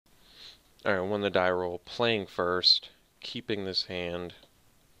Alright, won the die roll. Playing first. Keeping this hand.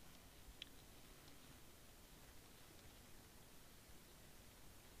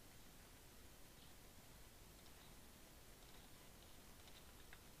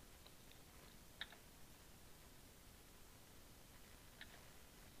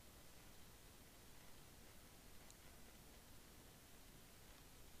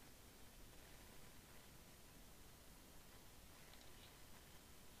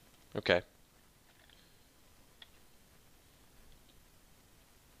 Okay.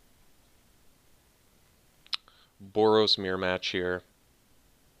 Boros mirror match here.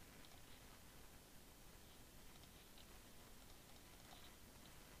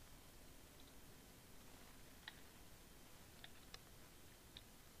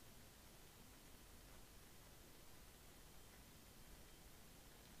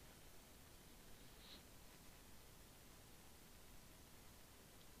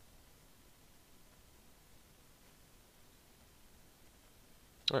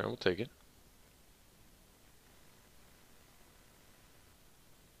 Alright, we'll take it.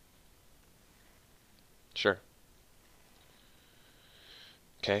 Sure.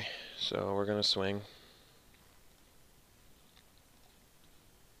 Okay, so we're gonna swing.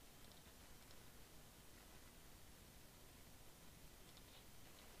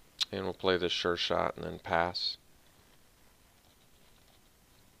 And we'll play this sure shot and then pass.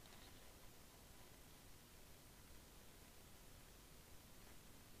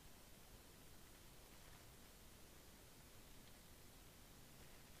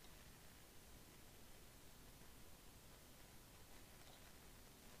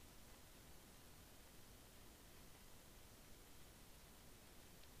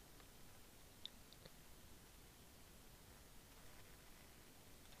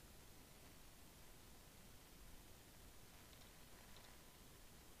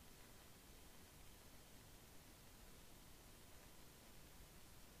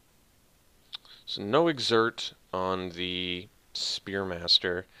 So no exert on the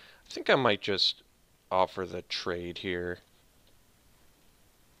Spearmaster. I think I might just offer the trade here.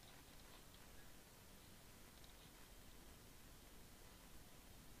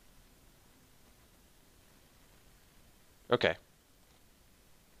 Okay.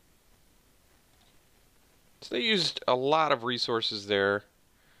 So they used a lot of resources there.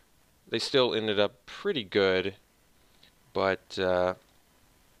 They still ended up pretty good, but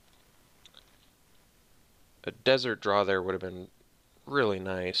a desert draw there would have been really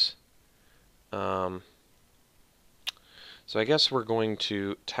nice. So I guess we're going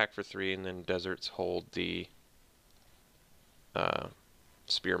to attack for 3 and then deserts hold the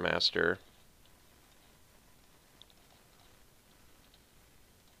Spearmaster.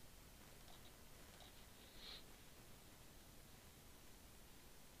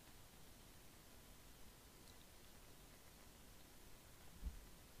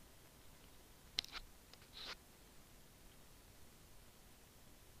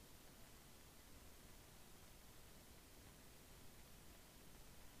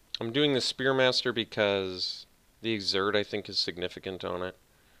 I'm doing the Spearmaster because the exert I think is significant on it.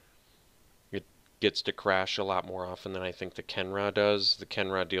 It gets to crash a lot more often than I think the Kenra does. The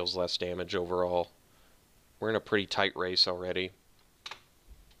Kenra deals less damage overall. We're in a pretty tight race already.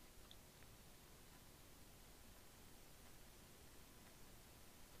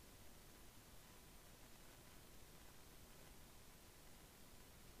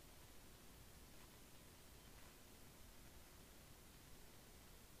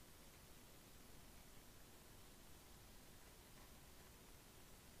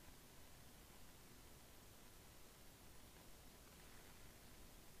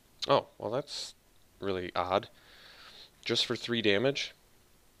 Oh, well that's really odd. Just for 3 damage?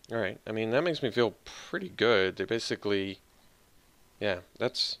 Alright, I mean that makes me feel pretty good. They basically... Yeah,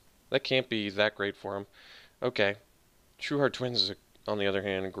 that can't be that great for them. Okay. True Heart Twins is, on the other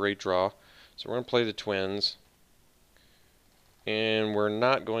hand, a great draw. So we're going to play the Twins. And we're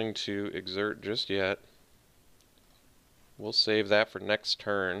not going to exert just yet. We'll save that for next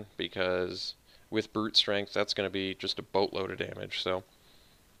turn because with Brute Strength that's going to be just a boatload of damage. So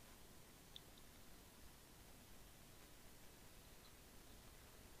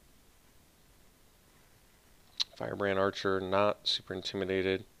Firebrand Archer, not super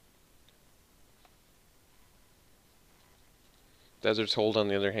intimidated. Desert's Hold, on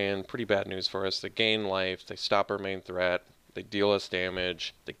the other hand, pretty bad news for us. They gain life, they stop our main threat, they deal us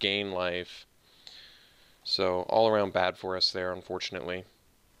damage, they gain life. So all around bad for us there, unfortunately.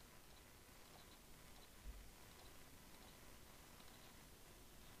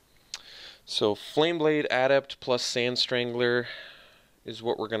 So Flameblade Adept plus Sand Strangler is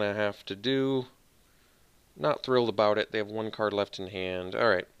what we're going to have to do. Not thrilled about it. They have one card left in hand.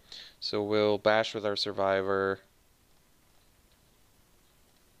 Alright, so we'll bash with our survivor.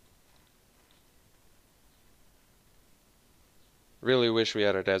 Really wish we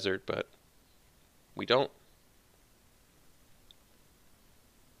had a desert, but we don't.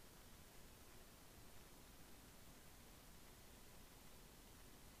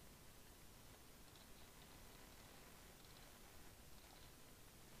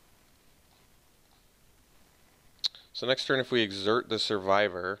 So next turn, if we exert the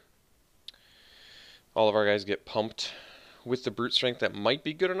survivor, all of our guys get pumped with the brute strength. That might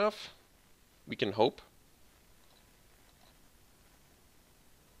be good enough. We can hope.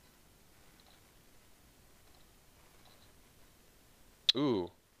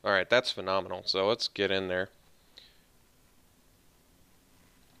 Ooh, alright, that's phenomenal. So let's get in there.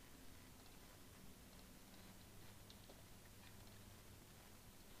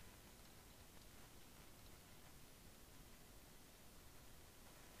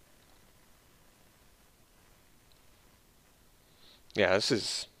 Yeah, this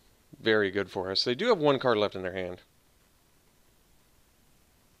is very good for us. They do have one card left in their hand.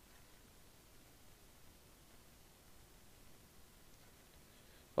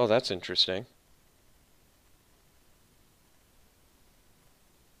 Oh, that's interesting.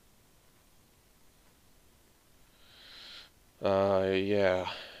 Yeah.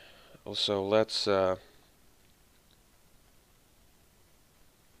 Also, let's,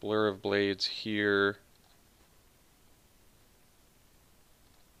 Blur of Blades here.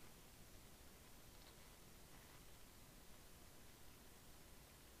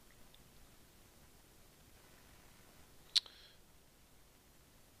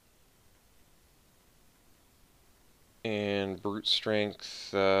 And Brute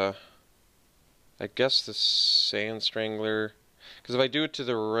Strength, I guess the Sand Strangler, because if I do it to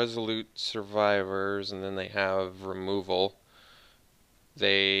the Resolute Survivors and then they have removal,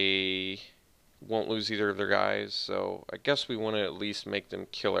 they won't lose either of their guys, so I guess we want to at least make them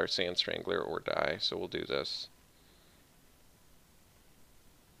kill our Sand Strangler or die, so we'll do this.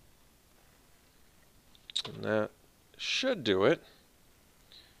 And that should do it.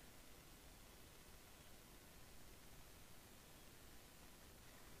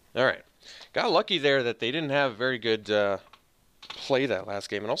 Alright. Got lucky there that they didn't have very good play that last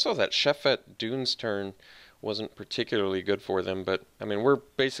game. And also that Chef at Dune's turn wasn't particularly good for them. But, I mean, we're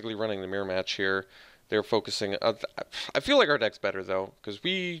basically running the mirror match here. They're focusing... I feel like our deck's better, though. Because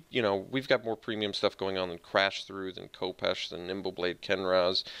we've got more premium stuff going on than Crash Through, than Kopesh, than Nimbleblade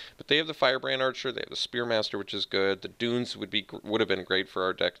Kenraz. But they have the Firebrand Archer. They have the Spearmaster, which is good. The Dunes would have been great for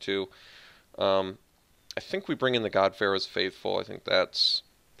our deck, too. I think we bring in the God Pharaoh's Faithful. I think that's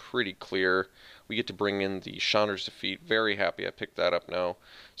pretty clear. We get to bring in the Chandra's Defeat. Very happy I picked that up now.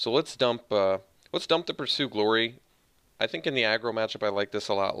 So let's dump the Pursue Glory. I think in the aggro matchup I like this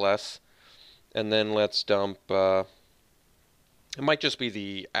a lot less. And then let's dump it might just be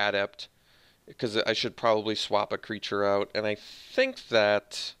the Adept, because I should probably swap a creature out. And I think I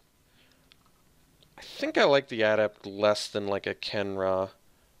like the Adept less than like a Kenra.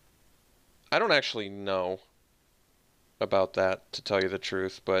 I don't actually know about that, to tell you the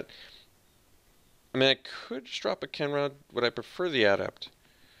truth, but I mean, I could just drop a Kenrod. Would I prefer the Adept?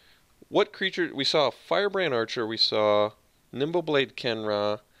 What creature? We saw a Firebrand Archer. We saw Nimbleblade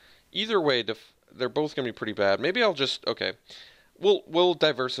Kenra. Either way, they're both going to be pretty bad. Maybe I'll just... Okay. We'll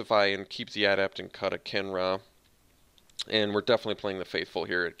diversify and keep the Adept and cut a Kenra. And we're definitely playing the Faithful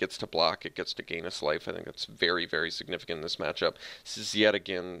here. It gets to block. It gets to gain us life. I think that's very, very significant in this matchup. This is yet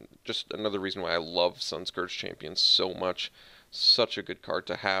again just another reason why I love Sunscourge Champions so much. Such a good card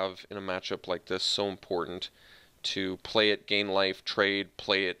to have in a matchup like this. So important to play it, gain life, trade,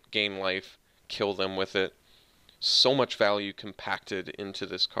 play it, gain life, kill them with it. So much value compacted into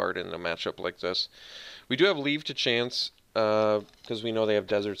this card in a matchup like this. We do have Leave to Chance because we know they have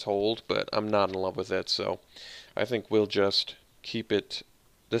Desert's Hold, but I'm not in love with it, so I think we'll just keep it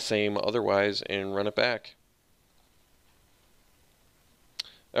the same otherwise and run it back.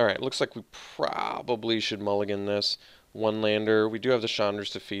 Alright, looks like we probably should mulligan this. One lander. We do have the Chandra's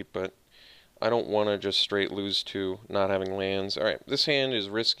Defeat, but I don't want to just straight lose to not having lands. Alright, this hand is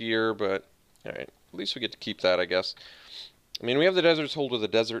riskier, but alright, at least we get to keep that, I guess. I mean, we have the Desert's Hold with the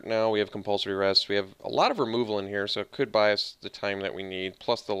Desert now. We have Compulsory Rest. We have a lot of removal in here, so it could buy us the time that we need.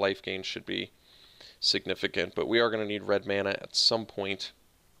 Plus the life gain should be significant, but we are going to need red mana at some point.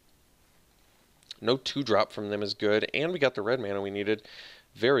 No 2-drop from them is good, and we got the red mana we needed.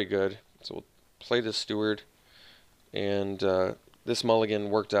 Very good. So we'll play the Steward, and this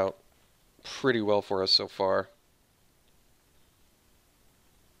mulligan worked out pretty well for us so far.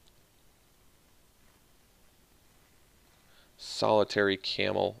 Solitary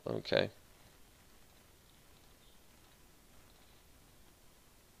camel. Okay.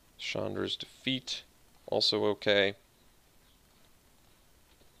 Chandra's defeat. Also okay.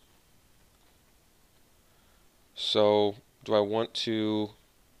 So, do I want to...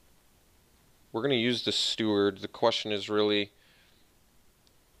 We're going to use the steward. The question is really,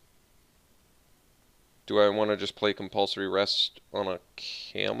 do I want to just play compulsory rest on a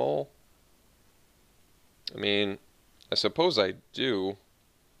camel? I mean, I suppose I do.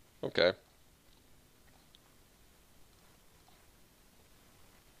 Okay.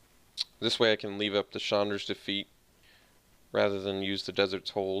 This way I can leave up the Chandra's defeat rather than use the desert's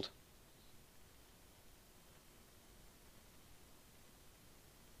hold.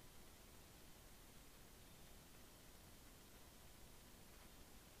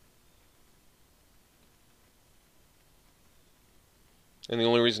 And the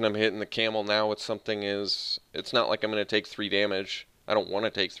only reason I'm hitting the camel now with something is, it's not like I'm going to take 3 damage. I don't want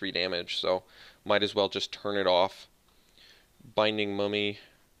to take 3 damage, so might as well just turn it off. Binding Mummy,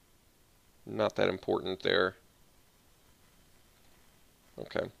 not that important there.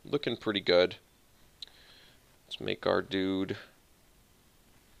 Okay, looking pretty good. Let's make our dude.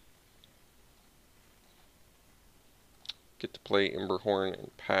 Get to play Emberhorn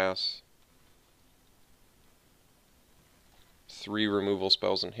and pass. 3 removal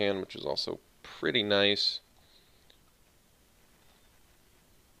spells in hand, which is also pretty nice.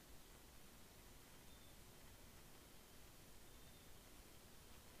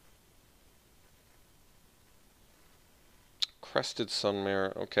 Crested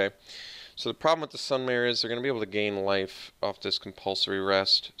Sunmare, okay. So the problem with the Sunmare is they're going to be able to gain life off this compulsory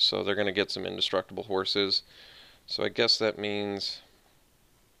rest, so they're going to get some indestructible horses. So I guess that means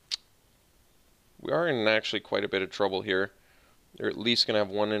we are in actually quite a bit of trouble here. They're at least going to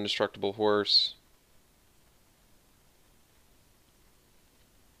have 1 indestructible horse.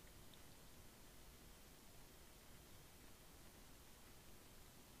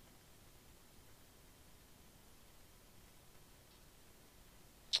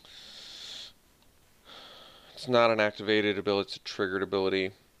 It's not an activated ability, it's a triggered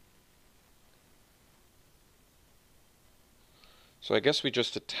ability. So I guess we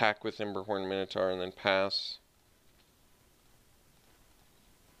just attack with Emberhorn Minotaur and then pass.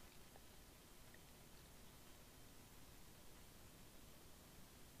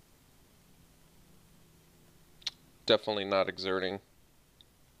 Definitely not exerting.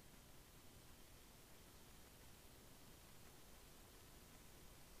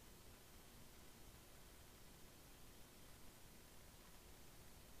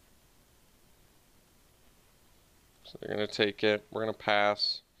 So they're going to take it. We're going to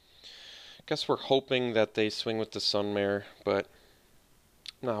pass. Guess we're hoping that they swing with the Sunmare, but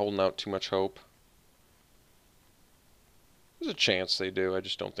I'm not holding out too much hope. There's a chance they do. I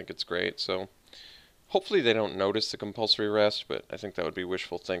just don't think it's great. So hopefully they don't notice the compulsory rest, but I think that would be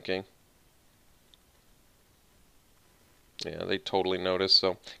wishful thinking. Yeah, they totally notice.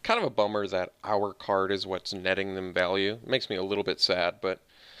 So kind of a bummer that our card is what's netting them value. It makes me a little bit sad, but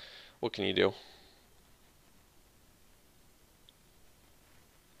what can you do?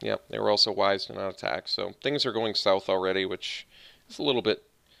 Yep, they were also wise to not attack. So things are going south already, which is a little bit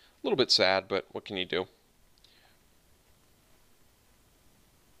sad, but what can you do?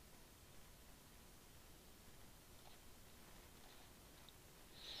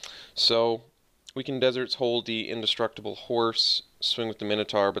 So we can Desert's hold the indestructible horse, swing with the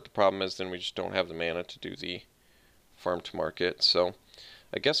Minotaur, but the problem is then we just don't have the mana to do the farm to market. So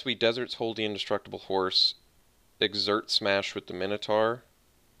I guess we Desert's hold the indestructible horse, exert smash with the Minotaur.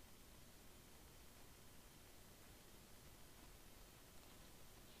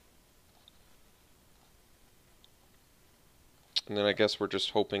 And then I guess we're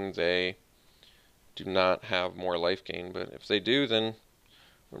just hoping they do not have more life gain, but if they do, then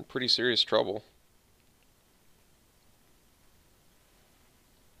we're in pretty serious trouble.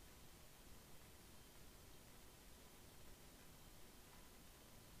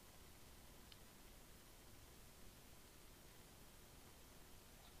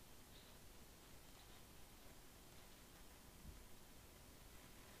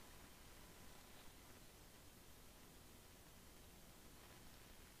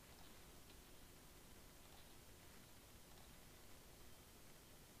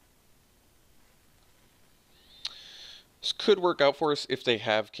 This could work out for us if they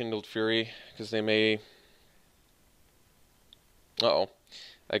have Kindled Fury, because they may... Uh-oh.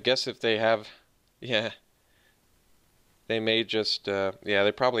 I guess if they have... Yeah. They may just... yeah,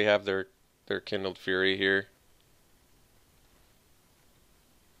 they probably have their Kindled Fury here.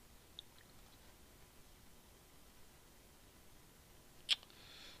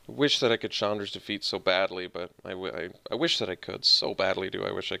 wish that I could Chandra's Defeat so badly, but I wish that I could. So badly do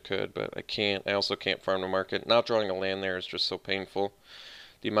I wish I could, but I can't. I also can't farm to market. Not drawing a land there is just so painful.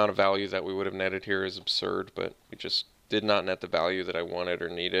 The amount of value that we would have netted here is absurd, but we just did not net the value that I wanted or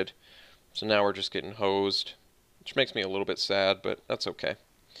needed. So now we're just getting hosed, which makes me a little bit sad, but that's okay.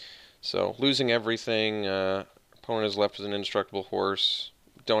 So losing everything, opponent is left with an indestructible horse.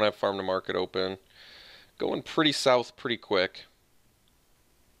 Don't have farm to market open. Going pretty south pretty quick.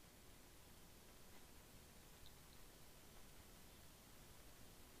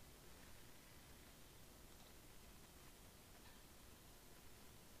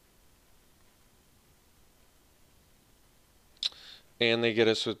 And they get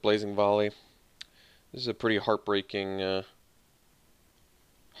us with Blazing Volley. This is a pretty heartbreaking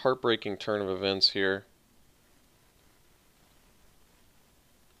turn of events here.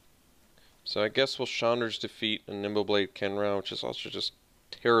 So I guess we'll Chandra's Defeat and Nimbleblade Kenra, which is also just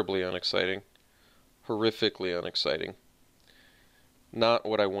terribly unexciting. Horrifically unexciting. Not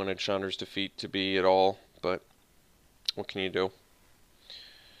what I wanted Chandra's Defeat to be at all, but what can you do?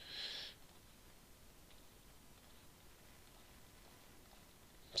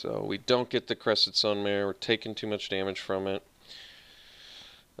 So we don't get the Crested Sunmare. We're taking too much damage from it.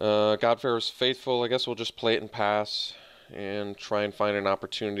 Godfarer's Faithful. I guess we'll just play it and pass and try and find an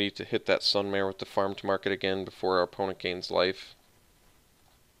opportunity to hit that Sunmare with the farm to market again before our opponent gains life.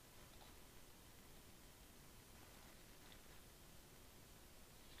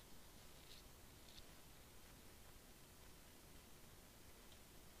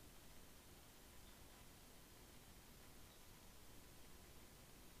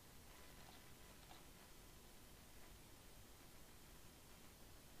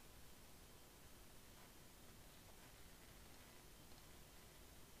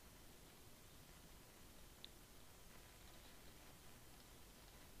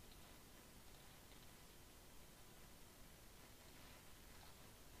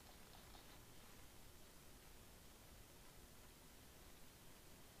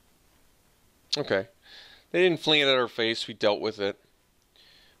 Okay. They didn't fling it at our face. We dealt with it.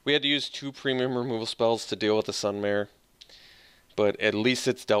 We had to use 2 premium removal spells to deal with the Sunmare, but at least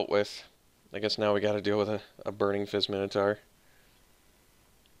it's dealt with. I guess now we got to deal with a Burning Fizz Minotaur.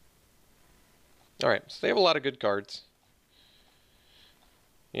 Alright, so they have a lot of good cards.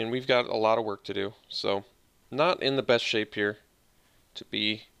 And we've got a lot of work to do, so not in the best shape here, to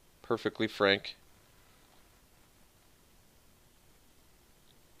be perfectly frank.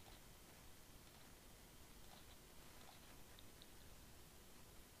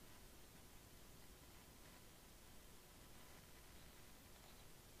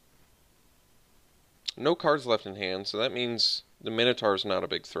 No cards left in hand, so that means the Minotaur is not a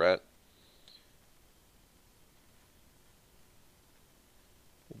big threat.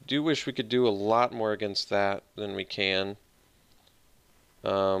 Do wish we could do a lot more against that than we can.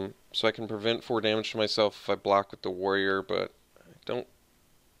 So I can prevent 4 damage to myself if I block with the warrior, but I don't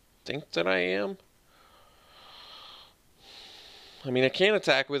think that I am. I mean, I can't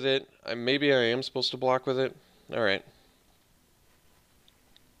attack with it. Maybe I am supposed to block with it. Alright.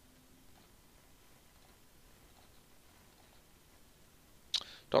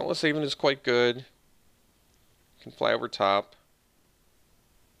 Dauntless Haven is quite good. Can fly over top.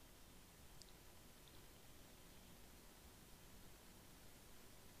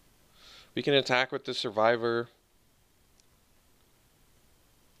 We can attack with the Survivor.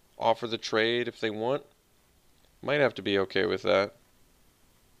 Offer the trade if they want. Might have to be okay with that.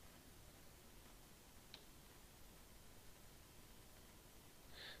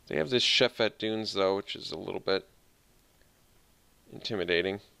 They have this Chef at Dunes though, which is a little bit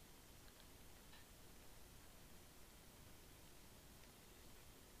intimidating.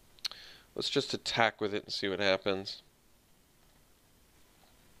 Let's just attack with it and see what happens.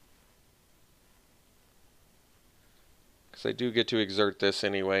 Because I do get to exert this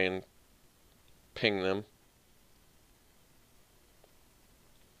anyway and ping them.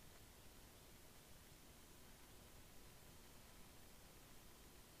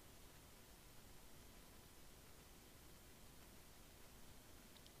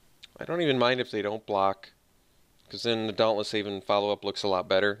 I don't even mind if they don't block, because then the Dauntless Haven follow-up looks a lot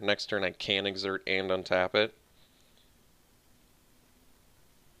better. Next turn I can exert and untap it.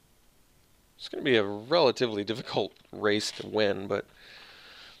 It's going to be a relatively difficult race to win, but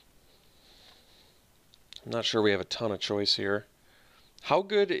I'm not sure we have a ton of choice here. How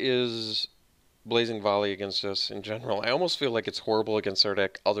good is Blazing Volley against us in general? I almost feel like it's horrible against our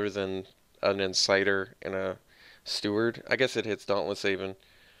deck other than an Inciter and a Steward. I guess it hits Dauntless Haven.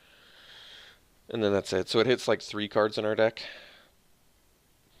 And then that's it. So it hits like 3 cards in our deck.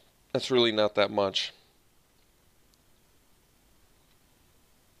 That's really not that much.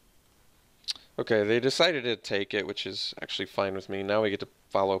 Okay, they decided to take it, which is actually fine with me. Now we get to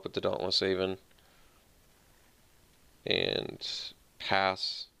follow up with the Dauntless Haven and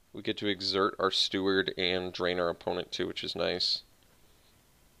pass. We get to exert our steward and drain our opponent too, which is nice.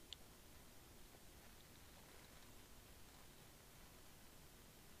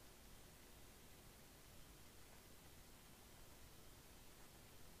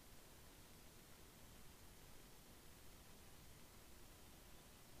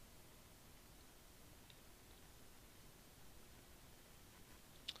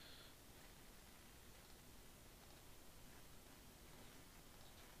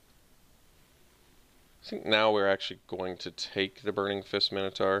 I think now we're actually going to take the Burning Fist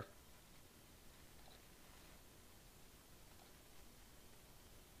Minotaur.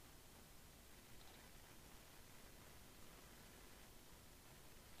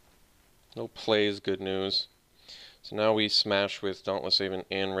 No play is good news. So now we smash with Dauntless Haven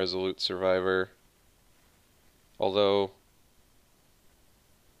and Resolute Survivor. Although,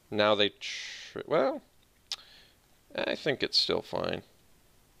 now they... well, I think it's still fine.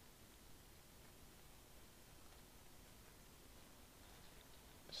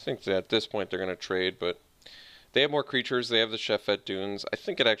 I think that at this point they're going to trade, but they have more creatures. They have the Chefette Dunes. I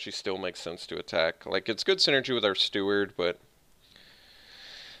think it actually still makes sense to attack. Like, it's good synergy with our Steward, but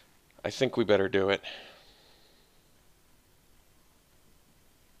I think we better do it.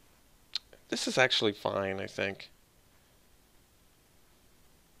 This is actually fine, I think.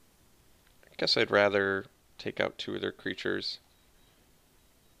 I guess I'd rather take out 2 of their creatures.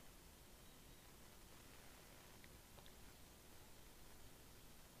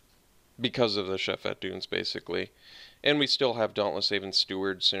 Because of the Chefette Dunes, basically. And we still have Dauntless Haven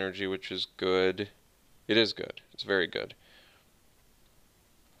Steward synergy, which is good. It is good. It's very good.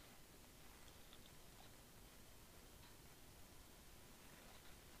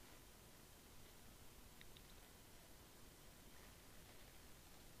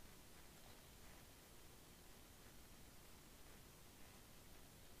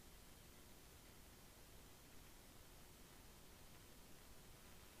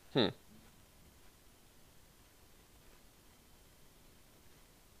 Hmm.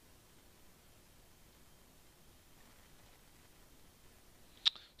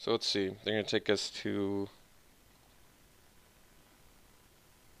 So let's see. They're going to take us to...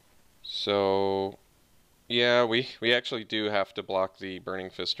 So... yeah, we actually do have to block the Burning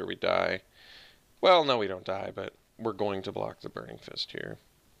Fist or we die. Well, no, we don't die, but we're going to block the Burning Fist here.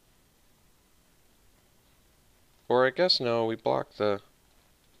 Or I guess no, we block the...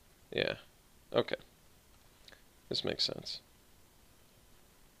 yeah. Okay. This makes sense.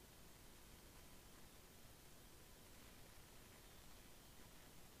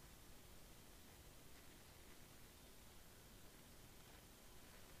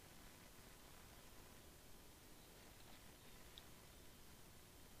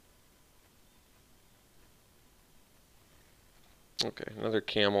 Okay, another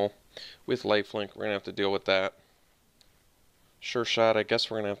camel with lifelink. We're going to have to deal with that. Sure shot, I guess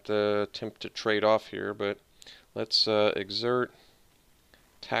we're going to have to attempt to trade off here, but let's exert,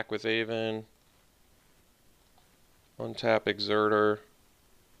 attack with Aven, untap exerter,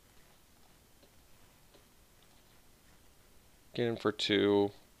 get in for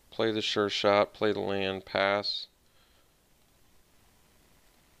 2, play the sure shot, play the land, pass.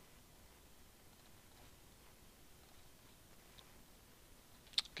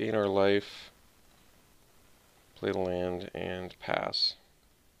 Gain our life, play the land, and pass.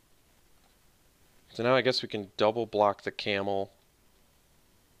 So now I guess we can double block the camel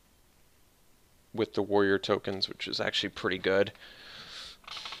with the warrior tokens, which is actually pretty good.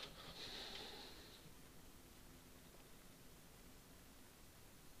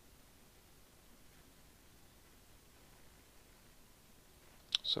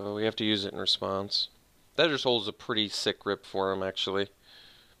 So we have to use it in response. That just holds a pretty sick rip for him, actually.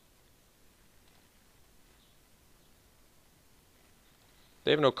 They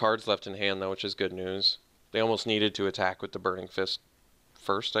have no cards left in hand, though, which is good news. They almost needed to attack with the Burning Fist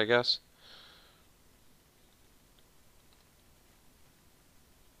first, I guess.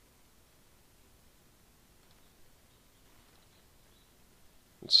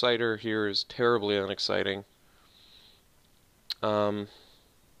 Cider here is terribly unexciting. Hmm.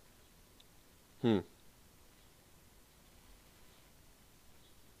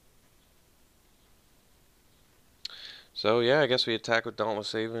 So yeah, I guess we attack with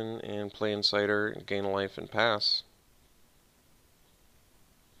Dauntless Haven and play Insider and gain a life and pass.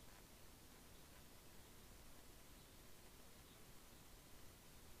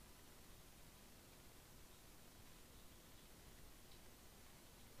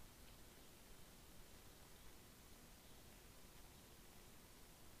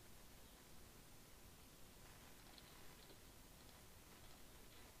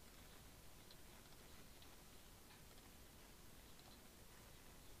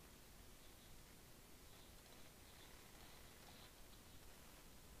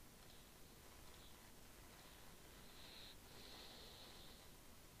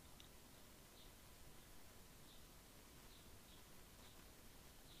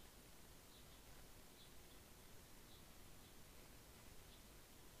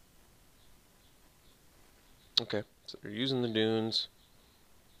 Okay, so they're using the dunes.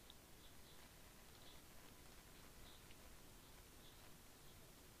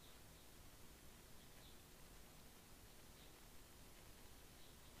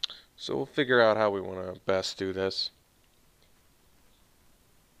 So we'll figure out how we want to best do this.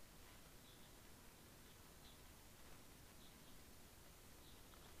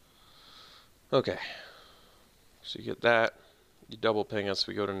 Okay, so you get that. You double ping us,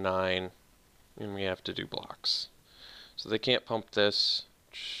 we go to 9, and we have to do blocks. So they can't pump this,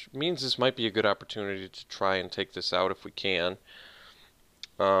 which means this might be a good opportunity to try and take this out if we can.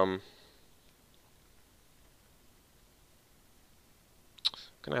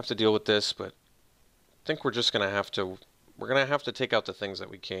 Gonna have to deal with this, but I think we're just gonna have to take out the things that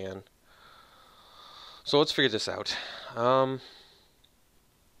we can. So let's figure this out.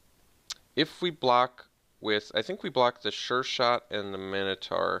 If we block with, I think we block the Sure Shot and the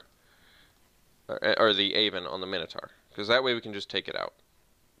Minotaur, or the Avon on the Minotaur, because that way we can just take it out.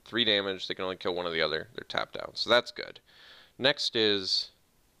 3 damage, they can only kill one or the other, they're tapped down, so that's good. Next is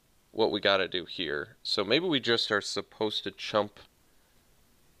what we gotta do here. So maybe we just are supposed to chump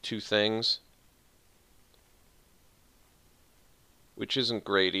 2 things, which isn't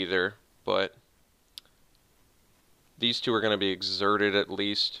great either, but these 2 are going to be exerted at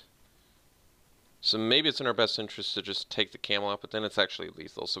least. So maybe it's in our best interest to just take the camel out, but then it's actually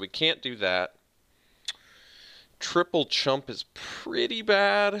lethal. So we can't do that. Triple chump is pretty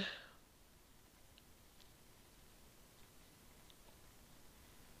bad.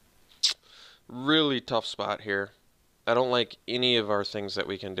 Really tough spot here. I don't like any of our things that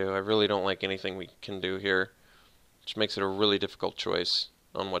we can do. I really don't like anything we can do here, which makes it a really difficult choice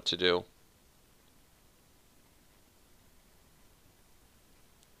on what to do.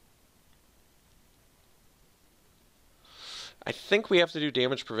 I think we have to do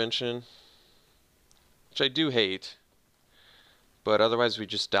damage prevention, which I do hate, but otherwise we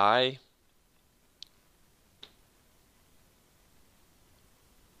just die.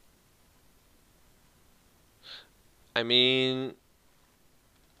 I mean,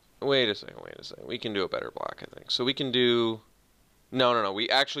 wait a second. We can do a better block, I think. So we can do... No. We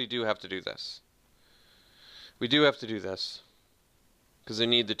actually do have to do this. We do have to do this. Because they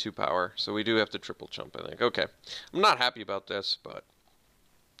need the 2 power. So we do have to triple chump, I think. Okay. I'm not happy about this, but...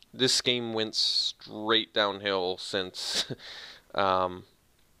 This game went straight downhill since...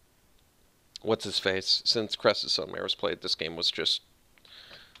 what's his face? Since Cress's Sunmare was played, this game was just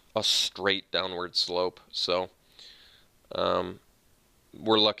a straight downward slope. So...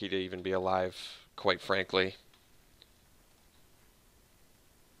 we're lucky to even be alive, quite frankly.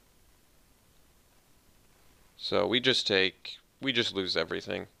 So we just lose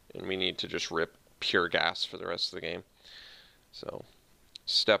everything, and we need to just rip pure gas for the rest of the game. So,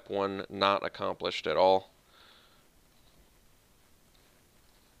 step 1 not accomplished at all.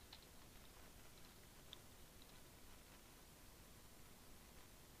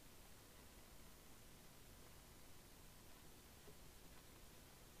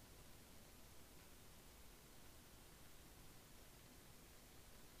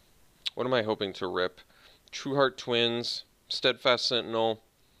 What am I hoping to rip? Trueheart Twins, Steadfast Sentinel,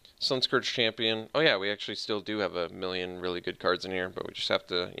 Sunscourge Champion. Oh yeah, we actually still do have a million really good cards in here, but we just have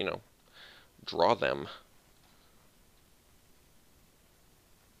to, you know, draw them.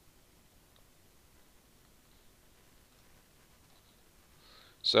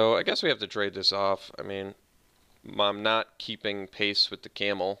 So I guess we have to trade this off. I mean, I'm not keeping pace with the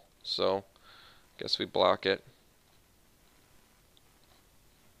camel, so I guess we block it.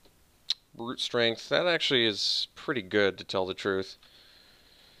 Brute Strength, that actually is pretty good, to tell the truth.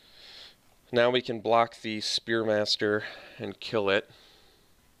 Now we can block the Spearmaster and kill it.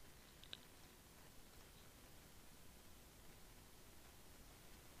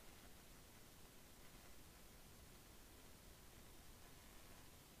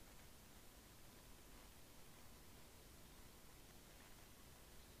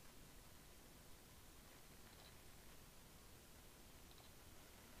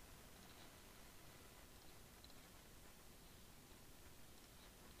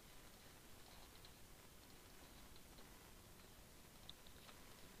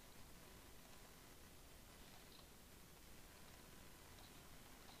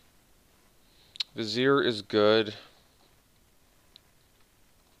 Vizier is good.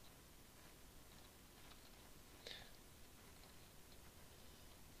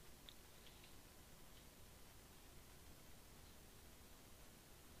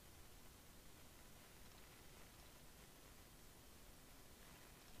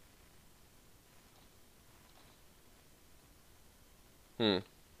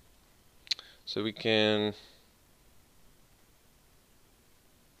 So we can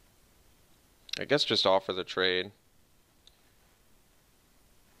I guess just offer the trade.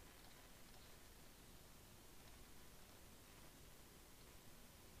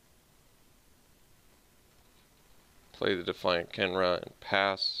 Play the Defiant Kenra and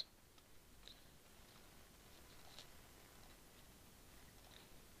pass.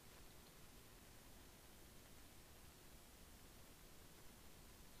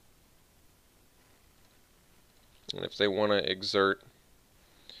 And if they want to exert,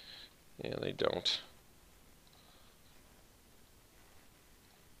 yeah, they don't.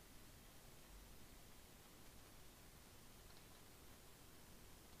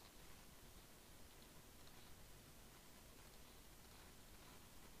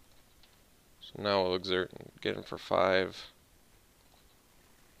 So now we'll exert and get him for 5.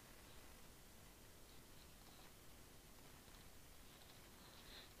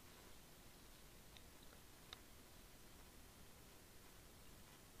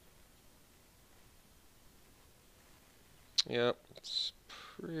 Yep, it's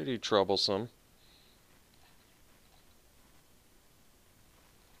pretty troublesome.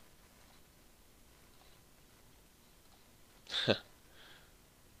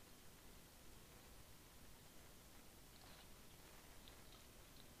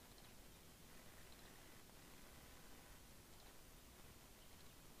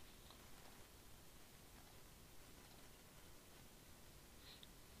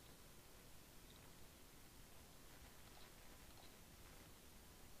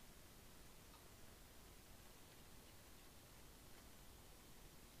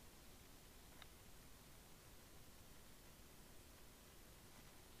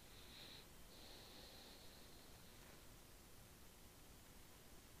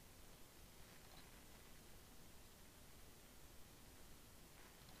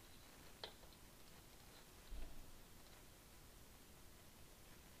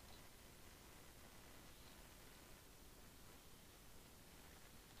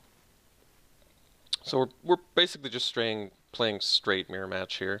 So we're basically just playing straight mirror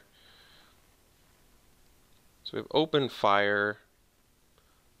match here. So we have open fire,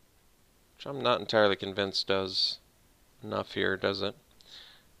 which I'm not entirely convinced does enough here, does it?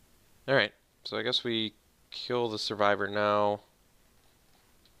 Alright, so I guess we kill the survivor now,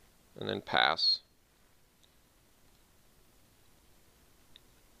 and then pass.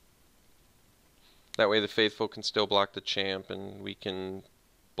 That way the faithful can still block the champ, and we can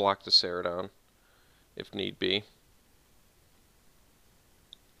block the Ceradon if need be.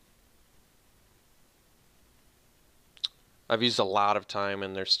 I've used a lot of time,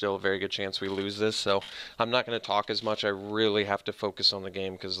 and there's still a very good chance we lose this, so I'm not going to talk as much. I really have to focus on the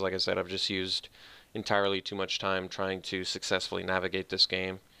game because, like I said, I've just used entirely too much time trying to successfully navigate this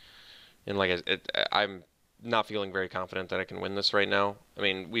game. And I'm not feeling very confident that I can win this right now. I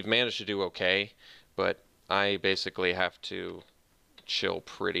mean, we've managed to do okay, but I basically have to chill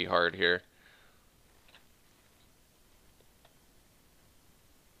pretty hard here.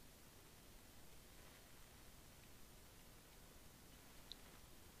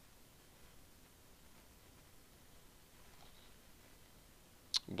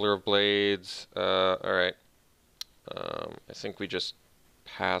 Blur of Blades. Alright. I think we just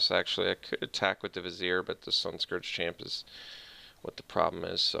pass, actually. I could attack with the Vizier, but the Sunscourge Champ is what the problem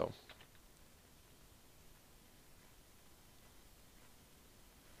is, so.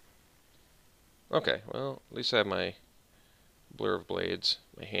 Okay, well, at least I have my Blur of Blades,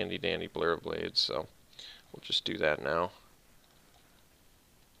 my handy dandy Blur of Blades, so we'll just do that now.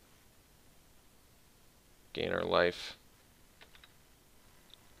 Gain our life.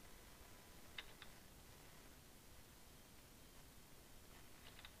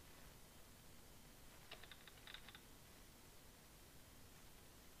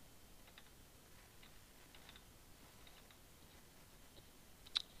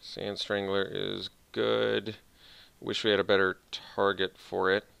 Sand Strangler is good. Wish we had a better target for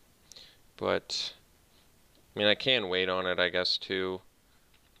it, but I mean, I can wait on it, I guess, too.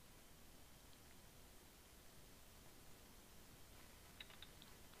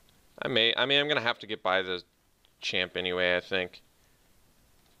 I'm gonna have to get by the champ anyway, I think.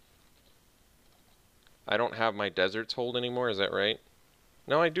 I don't have my Deserts hold anymore, is that right?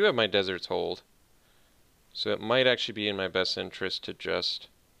 No, I do have my Deserts hold. So it might actually be in my best interest to just...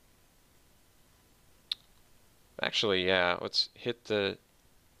 Actually, yeah, let's hit the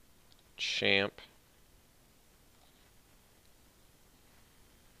champ.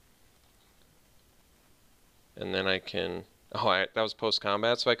 And then I can... Oh, that was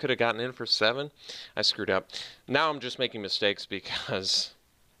post-combat, so I could have gotten in for 7. I screwed up. Now I'm just making mistakes because...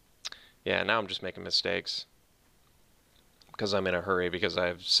 Yeah, now I'm just making mistakes. because I'm in a hurry because I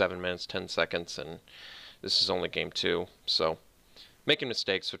have 7 minutes, 10 seconds, and this is only game 2. So, making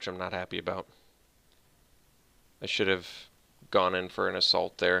mistakes, which I'm not happy about. I should have gone in for an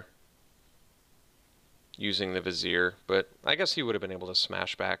assault there, using the Vizier, but I guess he would have been able to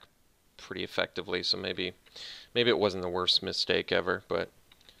smash back pretty effectively, so maybe it wasn't the worst mistake ever, but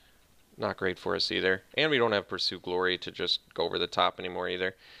not great for us either. And we don't have Pursue Glory to just go over the top anymore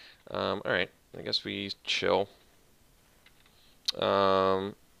either. Alright, I guess we chill.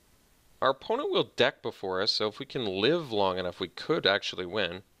 Our opponent will deck before us, so if we can live long enough, we could actually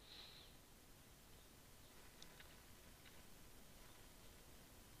win.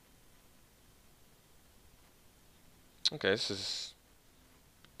 Okay, this is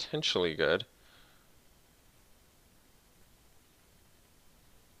potentially good.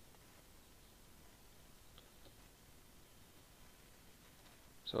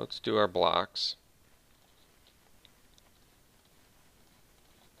 So let's do our blocks.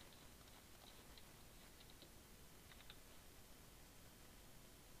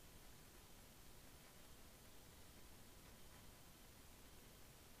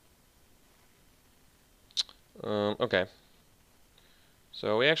 Okay.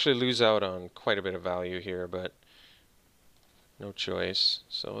 So we actually lose out on quite a bit of value here, but no choice.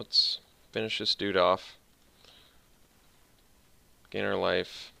 So let's finish this dude off. Gain our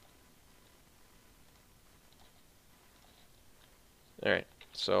life. Alright,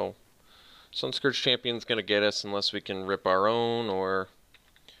 so Sunscourge Champion's gonna get us unless we can rip our own or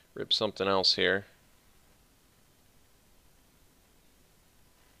rip something else here.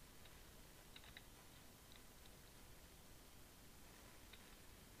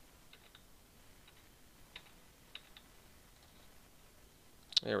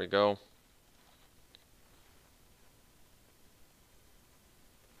 There we go.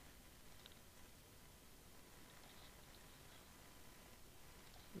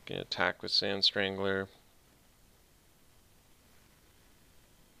 We can attack with Sand Strangler.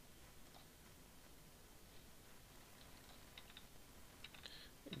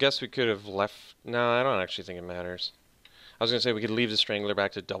 Guess we could have left. No, I don't actually think it matters. I was gonna say we could leave the Strangler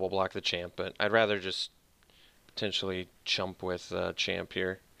back to double block the Champ, but I'd rather just potentially chump with Champ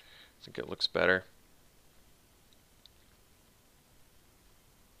here. I think it looks better.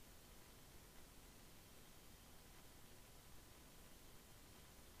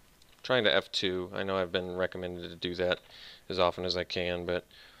 Trying to F2. I know I've been recommended to do that as often as I can, but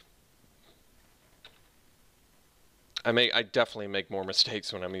I definitely make more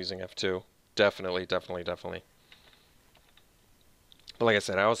mistakes when I'm using F2. Definitely. But like I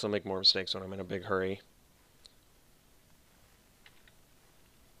said, I also make more mistakes when I'm in a big hurry.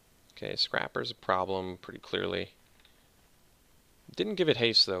 Okay, Scrapper's a problem pretty clearly. Didn't give it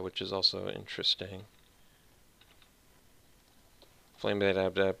haste though, which is also interesting. Flameblade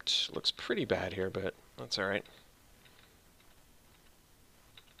Adept looks pretty bad here, but that's alright.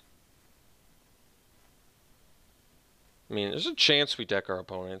 I mean, there's a chance we deck our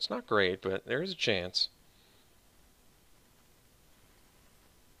opponent. It's not great, but there is a chance.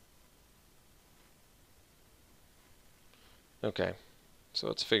 Okay, so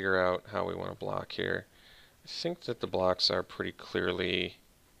let's figure out how we want to block here. I think that the blocks are pretty clearly...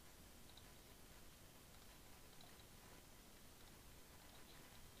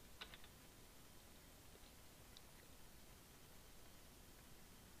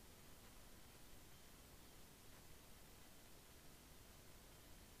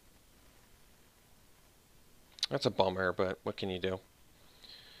 That's a bummer, but what can you do?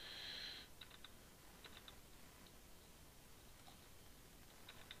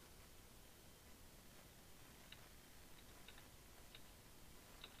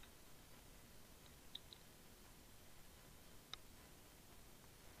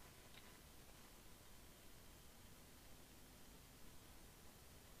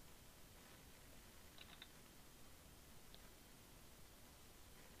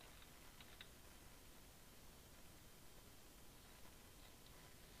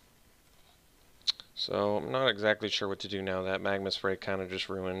 So I'm not exactly sure what to do now. That Magma Spray kind of just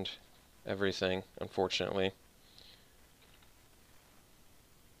ruined everything, unfortunately.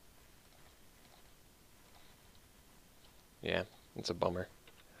 Yeah, it's a bummer.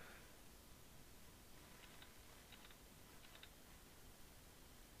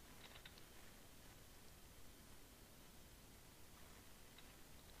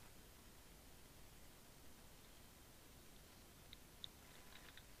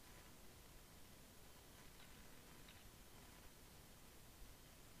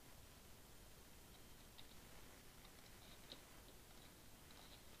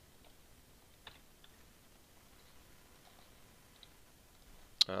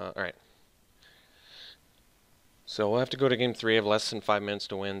 Alright. So we'll have to go to game 3. I have less than 5 minutes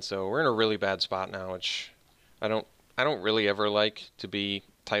to win, so we're in a really bad spot now, which I don't I don't really ever like to be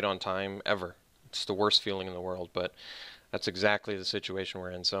tight on time, ever. It's the worst feeling in the world, but that's exactly the situation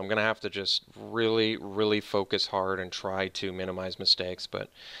we're in. So I'm going to have to just really, really focus hard and try to minimize mistakes, but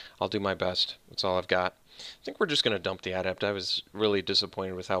I'll do my best. That's all I've got. I think we're just going to dump the Adept. I was really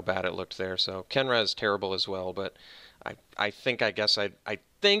disappointed with how bad it looked there. So Kenra is terrible as well, but I think I'd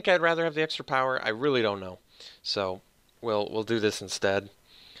rather have the extra power. I really don't know. So we'll do this instead,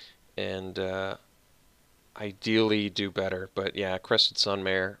 and ideally do better. But yeah, Crested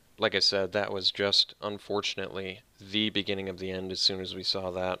Sunmare, like I said, that was just unfortunately the beginning of the end as soon as we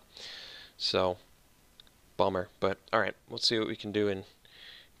saw that. So, bummer. But alright, let's see what we can do in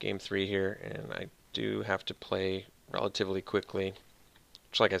game 3 here. And I do have to play relatively quickly,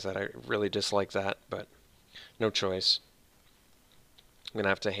 which, like I said, I really dislike that, but no choice. I'm going to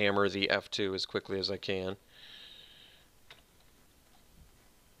have to hammer the F2 as quickly as I can.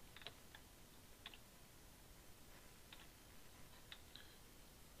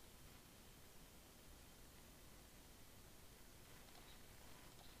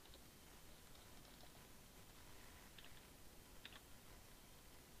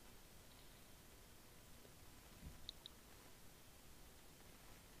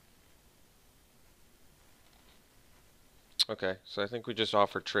 Okay, so I think we just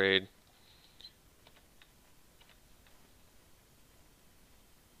offer trade.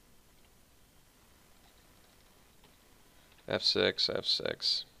 F6,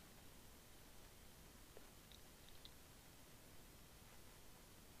 F6.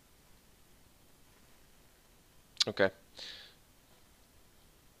 Okay.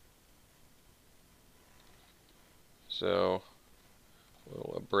 So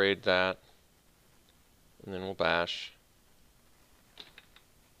we'll abrade that, and then we'll bash.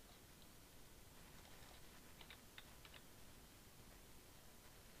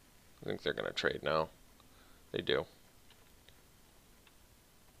 I think they're going to trade now. They do.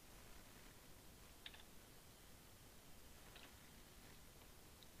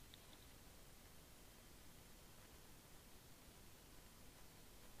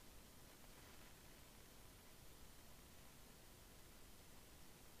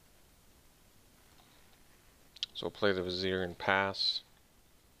 So we'll play the Vizier and pass.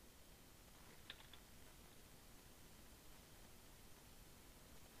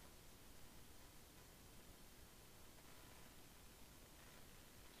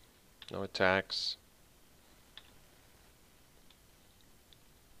 No attacks.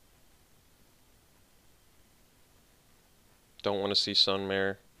 Don't want to see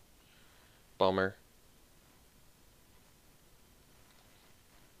Sunmare. Bummer.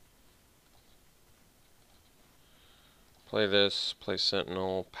 Play this, play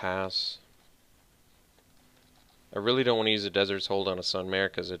Sentinel, pass. I really don't want to use a Desert's Hold on a Sunmare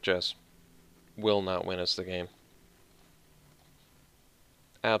because it just will not win us the game.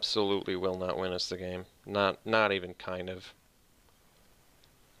 Absolutely will not win us the game. Not even kind of.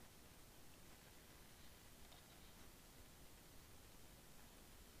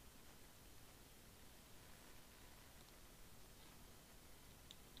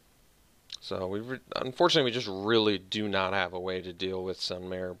 So unfortunately we just really do not have a way to deal with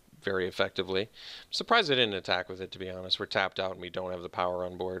Sunmare very effectively. I'm surprised I didn't attack with it, to be honest. We're tapped out and we don't have the power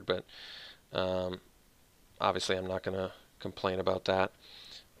on board, but obviously I'm not going to complain about that.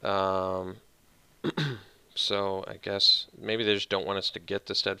 So I guess maybe they just don't want us to get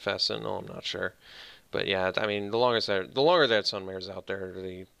the Steadfast Sentinel. I'm not sure, but yeah, I mean the longer that Sunmare's out there,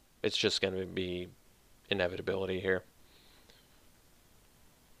 it's just going to be inevitability here.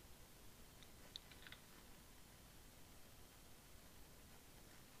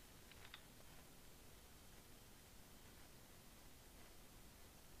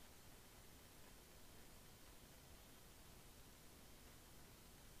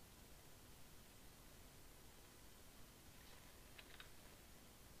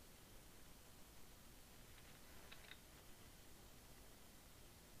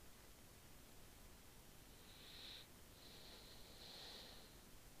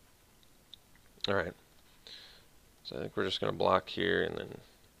 Alright, so I think we're just going to block here and then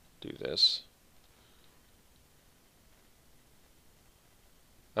do this.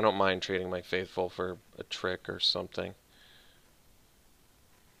 I don't mind trading my Faithful for a trick or something.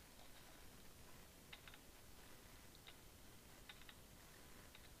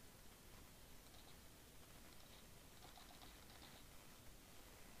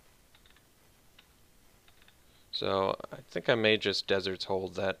 So I think I may just Desert's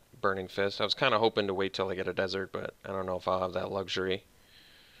Hold that Burning Fist. I was kind of hoping to wait till I get a Desert, but I don't know if I'll have that luxury.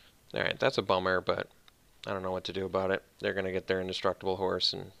 Alright, that's a bummer, but I don't know what to do about it. They're going to get their indestructible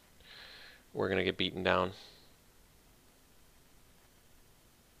horse, and we're going to get beaten down.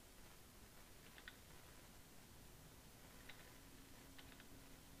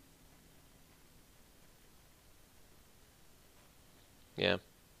 Yeah.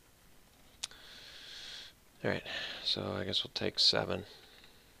 Alright, so I guess we'll take 7.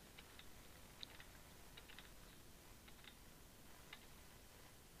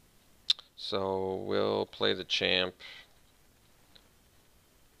 So we'll play the champ.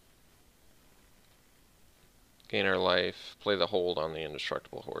 Gain our life, play the hold on the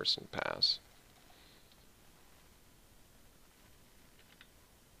indestructible horse, and pass.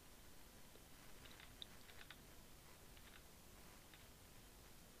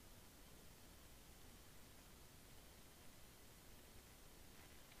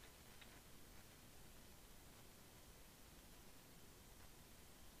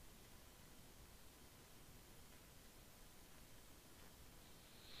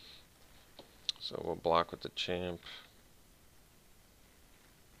 So we'll block with the champ.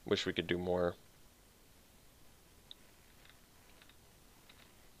 Wish we could do more.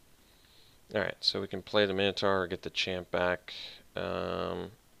 Alright, so we can play the Minotaur or get the champ back. I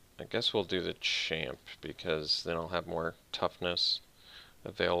guess we'll do the champ because then I'll have more toughness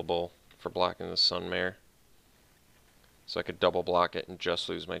available for blocking the Sunmare. So I could double block it and just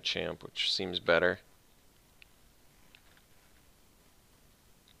lose my champ, which seems better.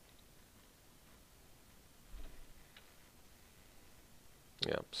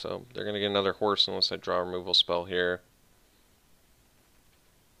 Yeah, so they're going to get another horse unless I draw a removal spell here.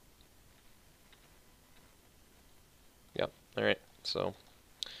 Yep, alright, so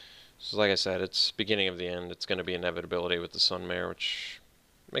like I said, it's beginning of the end. It's going to be inevitability with the Sunmare, which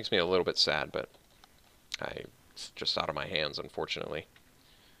makes me a little bit sad, but it's just out of my hands, unfortunately.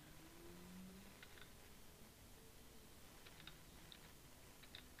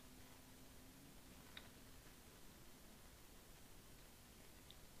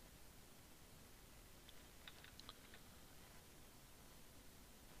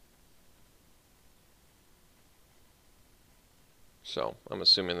 So I'm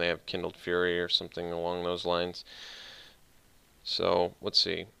assuming they have Kindled Fury or something along those lines. So let's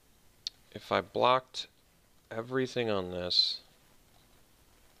see. If I blocked everything on this,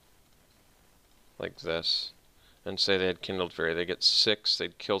 like this, and say they had Kindled Fury, they get 6,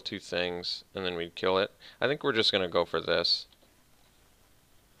 they'd kill 2 things, and then we'd kill it. I think we're just going to go for this.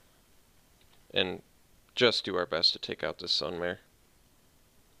 And just do our best to take out this Sunmare.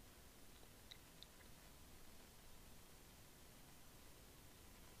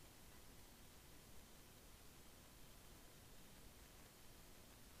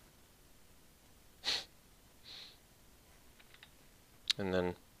 And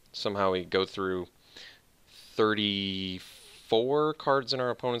then somehow we go through 34 cards in our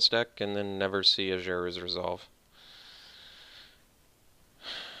opponent's deck and then never see Azura's Resolve.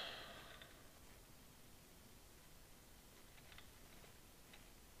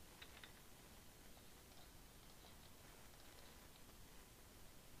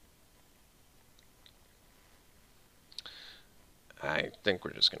 I think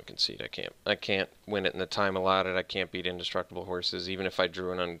we're just going to concede. I can't win it in the time allotted. I can't beat indestructible horses. Even if I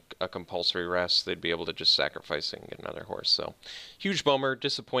drew in on a compulsory rest, they'd be able to just sacrifice it and get another horse. So, huge bummer,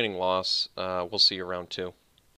 disappointing loss. We'll see you round 2.